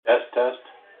Test, test.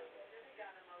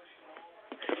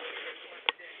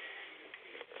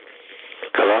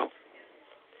 Hello?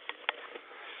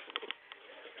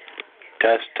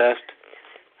 Test, test.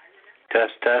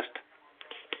 Test, test.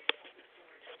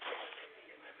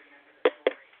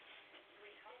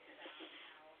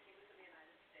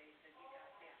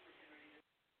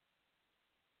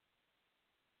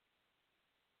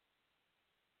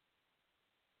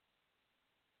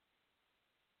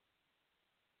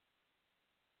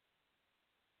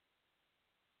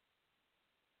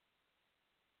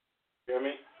 Hear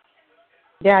me?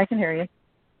 Yeah, I can hear you.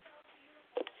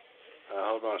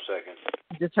 Hold on a second.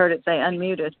 I just heard it say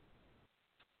unmuted.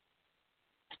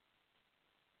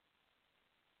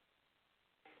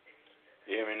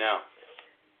 You hear me now?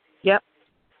 Yep.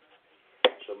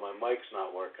 So my mic's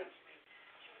not working.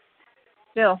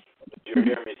 Still. You're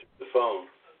hearing me through the phone.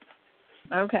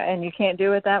 Okay, and you can't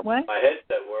do it that way? My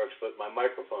headset works, but my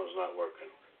microphone's not working.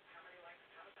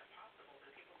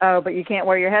 Oh, but you can't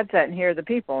wear your headset and hear the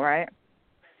people, right?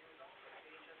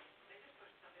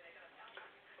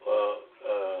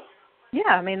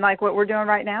 Yeah, I mean, like what we're doing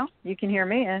right now. You can hear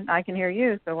me and I can hear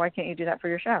you, so why can't you do that for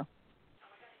your show?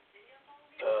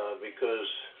 Because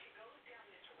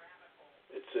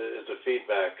it's a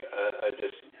feedback.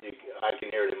 I can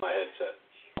hear it in my headset.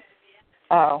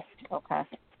 Oh, okay.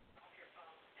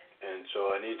 And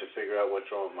so I need to figure out what's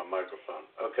wrong with my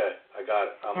microphone. Okay, I got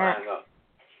it. I'm hanging up.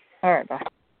 All right, bye.